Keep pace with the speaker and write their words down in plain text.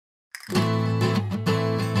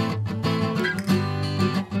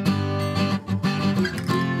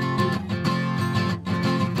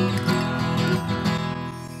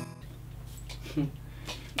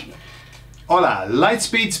Hola,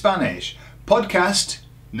 LightSpeed Spanish, podcast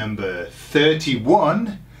number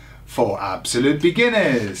 31 for absolute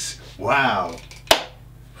beginners. Wow,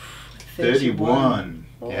 31.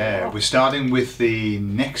 Oh. Yeah, we're starting with the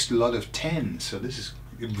next lot of 10, so this is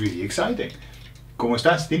really exciting. ¿Cómo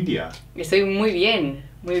estás, Cintia? Estoy muy bien,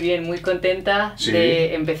 muy contenta ¿Sí?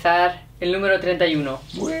 de empezar el número 31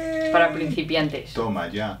 Ué. para principiantes. Toma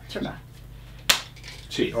ya. Choca.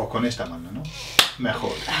 Sí, o con esta mano, ¿no?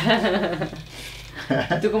 Mejor.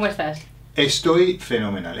 ¿Tú cómo estás? Estoy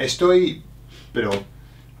fenomenal. Pero,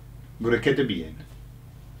 requete bien.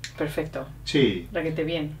 Perfecto. Sí, Requete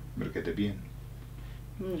bien. requete bien.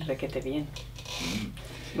 Requete bien.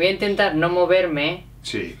 Voy a intentar no moverme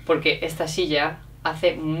Sí, porque esta silla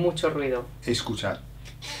hace mucho ruido. escuchad.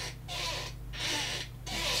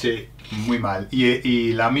 Sí, muy mal.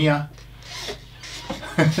 Y la mía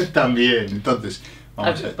también. Entonces,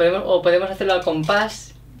 vamos a ver. Podemos hacerlo al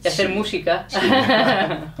compás y hacer Sí. música. Sí.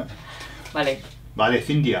 Vale. Vale,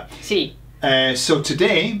 Cintia. Sí. So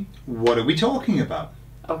today, what are we talking about?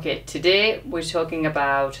 Okay, today we're talking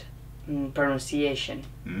about pronunciation.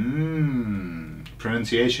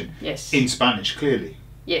 Pronunciation. Yes. In Spanish, clearly.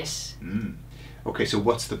 Yes. Okay, so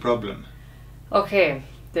what's the problem? Okay,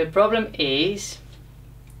 the problem is,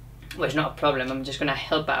 well, it's not a problem, I'm just going to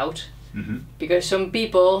help out, because some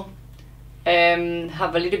people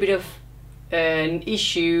have a little bit of an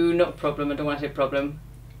issue, not problem, I don't want to say problem.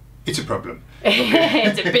 It's a problem.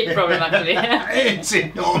 It's a big problem actually. It's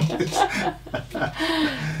enormous.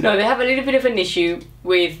 No, they have a little bit of an issue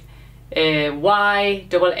with Y,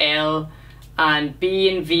 double L, and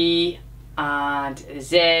B and V, and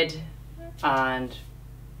Z, and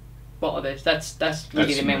what others? That's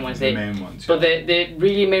really the main ones. The main ones. But Yeah. the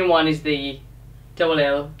really main one is the double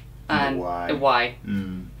L and The Y.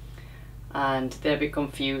 And they're a bit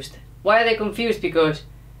confused. Why are they confused? Because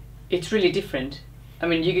it's really different. I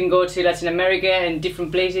mean, you can go to Latin America and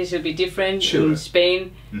different places it'll be different. Sure. In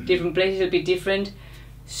Spain, different places it'll be different.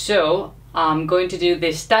 So I'm going to do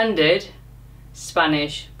the standard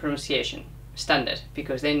Spanish pronunciation. Standard,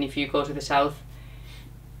 because then if you go to the south,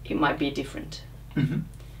 it might be different.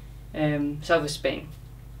 South of Spain.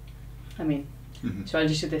 I mean, so I'll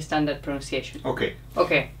just do the standard pronunciation. Okay.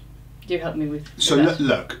 Okay, you help me with. So that.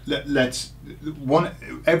 let's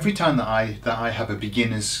every time that I have a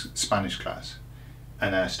beginner's Spanish class,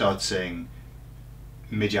 and I start saying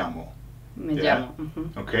me llamo, Me yeah.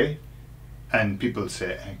 llamo. Okay, and people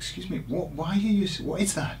say, excuse me, what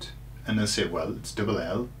is that? And they'll say, well, it's double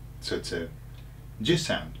L, so it's a J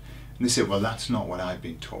sound. And they say, well, that's not what I've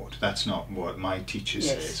been taught. That's not what my teacher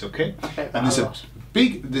says. Okay, Okay, and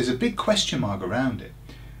there's a big question mark around it.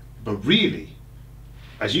 But really,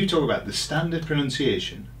 as you talk about the standard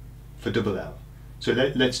pronunciation for double L, so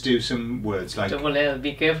let's do some words like. Double L.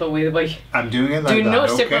 Be careful with what. I'm doing it like Do that. not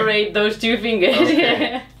okay? separate those two fingers.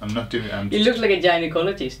 Okay. I'm not doing. I'm You just, look like a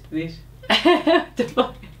gynecologist. This.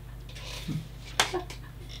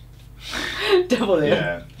 Double L.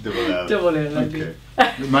 yeah, double L. Double L. Like Okay.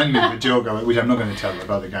 Remind me of a joke which I'm not going to tell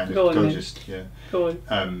about the Go on then. gynecologist. Yeah. Go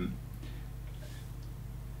on.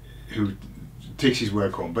 Who takes his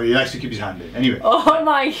work home, but he likes to keep his hand in. Anyway. Oh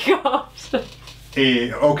my gosh.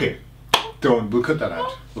 Okay. We'll cut that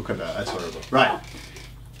out. We'll cut that out. That's horrible. Right.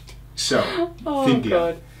 So, Oh Cynthia,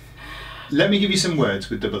 God. let me give you some words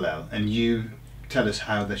with double L, and you tell us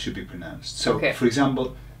how they should be pronounced. So, Okay. for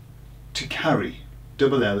example, to carry,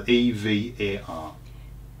 double L, E-V-A-R.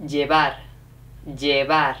 Llevar.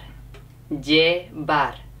 Llevar.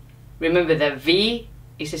 Llevar. Remember the V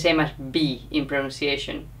is the same as B in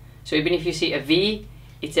pronunciation. So even if you see a V,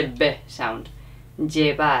 it's a B sound.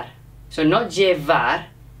 Llevar. So not llevar,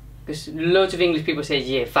 because loads of English people say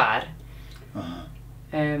llevar.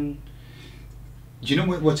 Do you know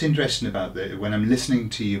what's interesting about when I'm listening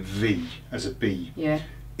to your V as a B? Yeah.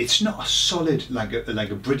 It's not a solid like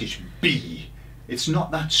a British B. It's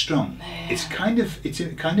not that strong. It's kind of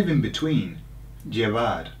in between.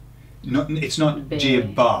 Llevar. It's not B.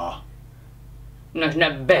 llevar. No, it's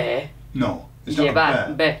not B. No. It's Llevar.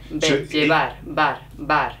 not B. B. So Llevar. Bar.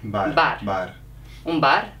 Bar. Bar. Bar. Un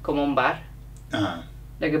bar, como un bar.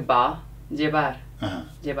 Like a bar. Llevar.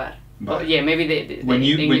 Llevar. Bar. Oh, yeah, maybe the When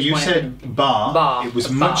you English one said bar, it was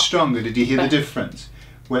a much bar. stronger. Did you hear the difference?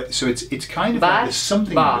 So it's kind of Bar, like there's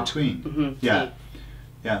something bar. in between. Sí. Yeah.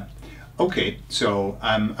 Yeah. Okay. So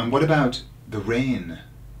and what about the rain?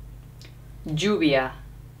 Lluvia.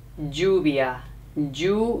 Lluvia.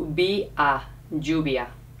 Lluvia. Lluvia.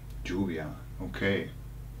 Lluvia. Okay.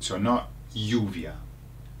 So not lluvia.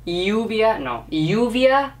 Lluvia, no.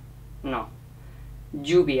 Lluvia, no.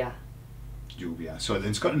 Lluvia. lluvia. So then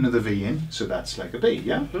it's got another V in, so that's like a B,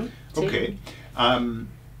 yeah? Sí. Okay.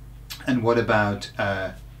 And what about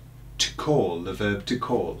to call, the verb to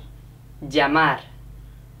call? Llamar.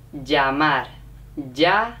 Llamar.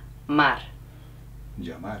 Llamar.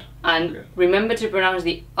 Llamar. And Okay. remember to pronounce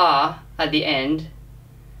the R at the end.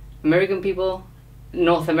 American people,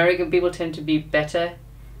 North American people tend to be better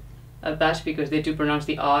at that because they do pronounce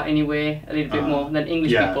the R anyway a little bit more than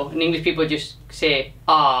English yeah. people. And English people just say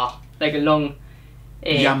R, like a long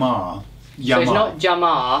A. Llamar. So it's not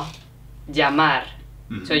llamar, llamar.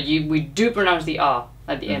 So we do pronounce the R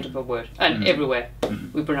at the end of a word. And everywhere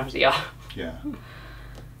we pronounce the R. Yeah.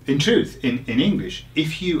 In truth, in English,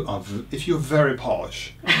 if you're very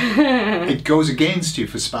posh, it goes against you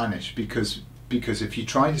for Spanish because if you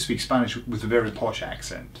try to speak Spanish with a very posh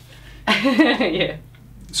accent, Yeah.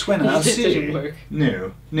 suena It just así. doesn't work.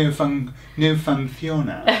 No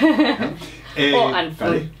funciona. And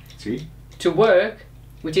vale, sí. to work,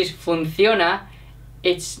 which is funciona,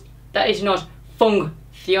 that is not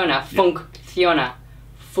funciona, funciona,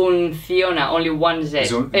 funciona, only one Z.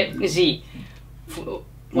 Z.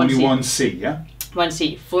 Only C. one C, yeah? One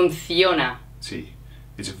C. Funciona. C.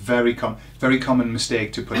 It's a very common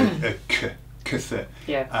mistake to put a k, th.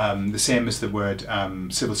 Yeah. The same as the word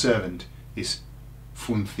civil servant is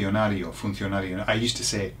funcionario. I used to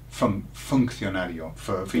say funcionario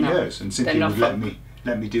for years, and Cynthia would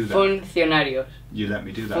let me do that. Funcionarios. You let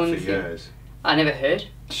me do that for years. I never heard.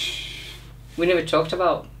 We never talked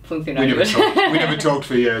about funcionarios. We never talked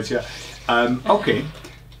for years, yeah. Okay.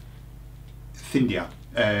 Cynthia,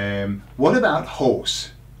 what about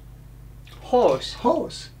horse? Horse.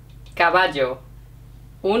 Horse. Caballo.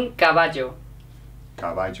 Un caballo.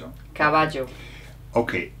 Caballo. Caballo.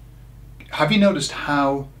 Okay. Have you noticed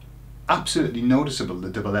how absolutely noticeable the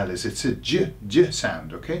double L is? It's a j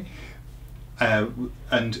sound, okay?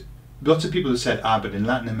 And lots of people have said, but in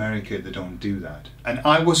Latin America they don't do that. And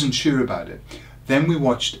I wasn't sure about it. Then we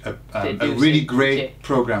watched a really great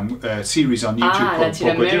program, series on YouTube called Latin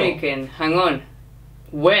American. Hang on.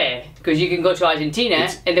 Where? Because you can go to Argentina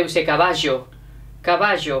and they will say caballo.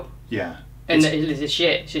 Caballo. Yeah. And it's a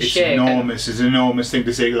shit. It's enormous. It's an enormous thing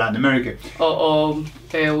to say in Latin America. Or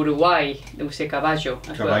Uruguay, they will say caballo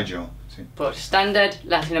as Caballo. well. Sí. But standard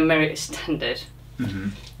Latin American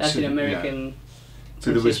Latin American. Yeah.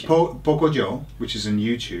 So there was Poco Yo, which is on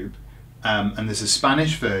YouTube, and there's a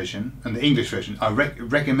Spanish version and the English version. I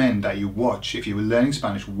recommend that you watch, if you were learning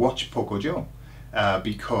Spanish, watch Poco Yo,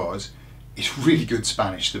 because it's really good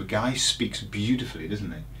Spanish. The guy speaks beautifully,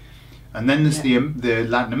 doesn't he? And then there's the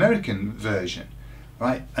Latin American version,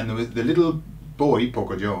 right? And the little boy,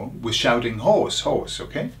 Poco Yo, was shouting horse, horse,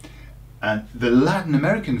 okay? And the Latin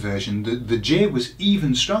American version, the J was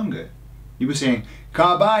even stronger. He was saying,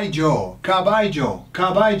 caballo, caballo,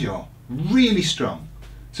 caballo, really strong.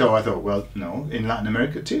 So I thought, well, no, in Latin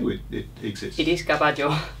America too it exists. It is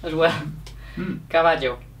caballo as well.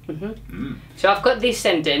 Caballo. So I've got this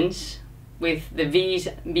sentence with the V's,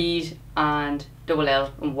 B's and double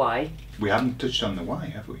L and Y. We haven't touched on the Y,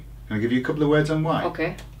 have we? Can I give you a couple of words on Y?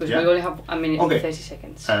 Okay, because we only have a minute and 30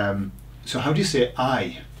 seconds. So how do you say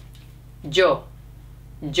I? Yo.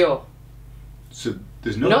 Yo. So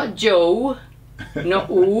there's no... Not Joe, not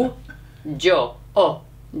U, Yo. Oh,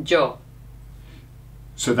 Yo.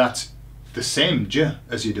 So that's the same J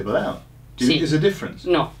as your double L. Do you think there's a difference?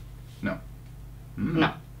 No. No.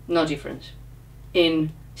 No, no difference.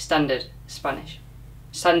 In standard Spanish.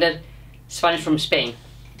 Standard Spanish from Spain.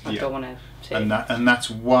 I don't want to say. And that's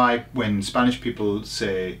why when Spanish people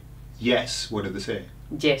say yes, what do they say?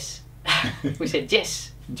 Yes. We say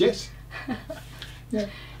yes. Yes. Yeah.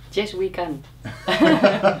 Yes, we can.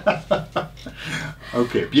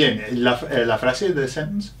 Okay, bien. La frase, the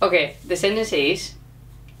sentence? Okay, the sentence is: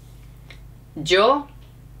 Yo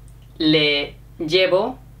le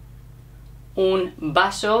llevo un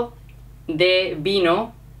vaso de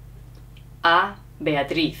vino a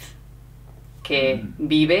Beatriz, que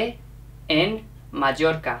vive en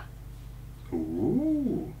Mallorca.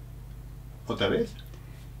 ¿Otra vez?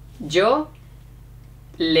 Yo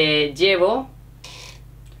le llevo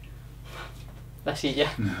la silla,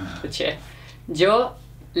 the chair. Yo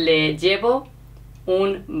le llevo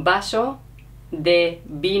un vaso de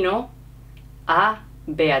vino a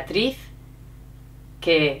Beatriz,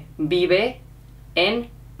 que vive en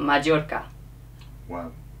Mallorca.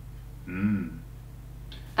 Wow.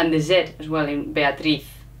 And the Z as well in Beatriz.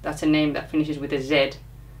 That's a name that finishes with a Z.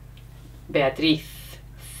 Beatriz,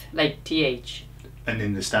 like TH. And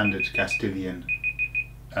in the standard Castilian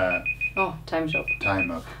Oh, time's up.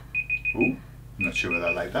 time up. Ooh, I'm not sure whether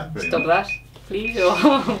I like that very Stop much. that, please. Or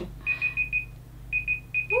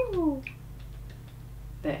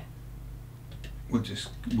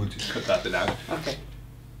We'll just cut that bit out. Okay.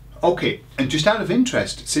 Okay, and just out of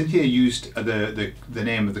interest, Cynthia used the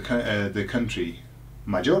name of the country,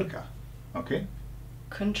 Majorca. Okay.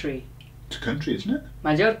 Country. It's a country, isn't it?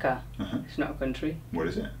 Majorca. Uh-huh. It's not a country. What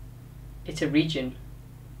is it? It's a region.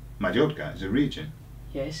 Majorca is a region.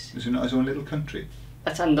 Yes. Is it not its own little country?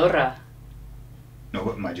 That's Andorra. No,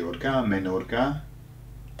 but Majorca, Menorca.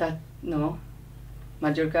 No.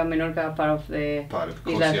 Majorca, Menorca are part of the Part of,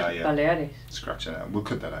 course, Islas yeah. Baleares. Scratch that out. We'll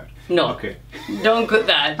cut that out. No. Okay. Don't cut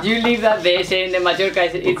that. You leave that there saying that Majorca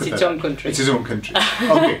is We'll cut its that own out. country. It's its own country.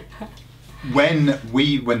 Okay. When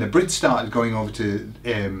the Brits started going over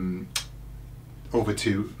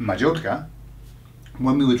to Majorca,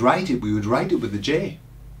 when we would write it with a J.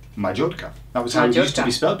 Majorca. That was how it used to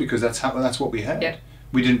be spelled, because that's what we heard. Yeah.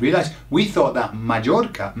 We didn't realise. We thought that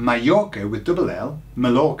Mallorca with double L,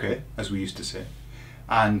 Mallorca, as we used to say,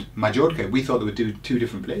 and Majorca, we thought they were two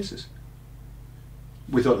different places.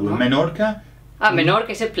 We thought they were Menorca. Menorca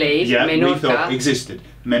is a place. Yeah, Menorca. we thought existed.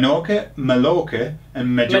 Menorca, Mallorca,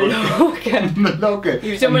 and Majorca. Mallorca. Mallorca.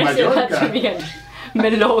 If someone and said that Majorca. to me,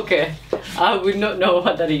 Mallorca, I would not know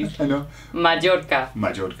what that is. I know. Majorca.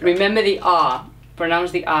 Majorca. Remember the R.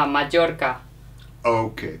 Pronounce the R. Majorca.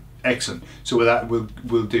 Okay, excellent. So with that,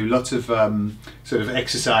 we'll do lots of sort of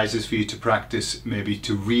exercises for you to practice, maybe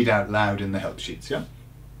to read out loud in the help sheets. Yeah.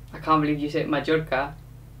 I can't believe you said Majorca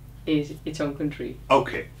is its own country.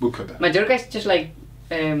 Okay, we'll cut that. Majorca is just like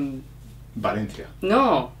Valencia.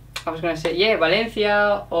 no, I was gonna say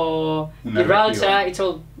Valencia or Una Gibraltar. región. It's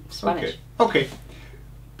all Spanish. Okay.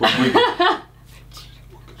 Pues muy bien.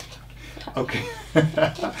 Okay.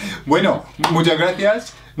 Bueno, muchas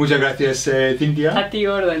gracias. Muchas gracias, Cynthia. A ti,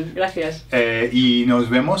 Gordon. Gracias. Y nos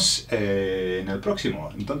vemos en el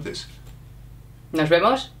próximo, entonces. Nos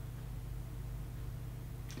vemos.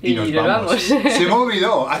 Y nos vamos. Se me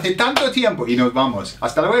olvidó, hace tanto tiempo. Y nos vamos.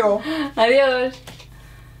 Hasta luego. Adiós.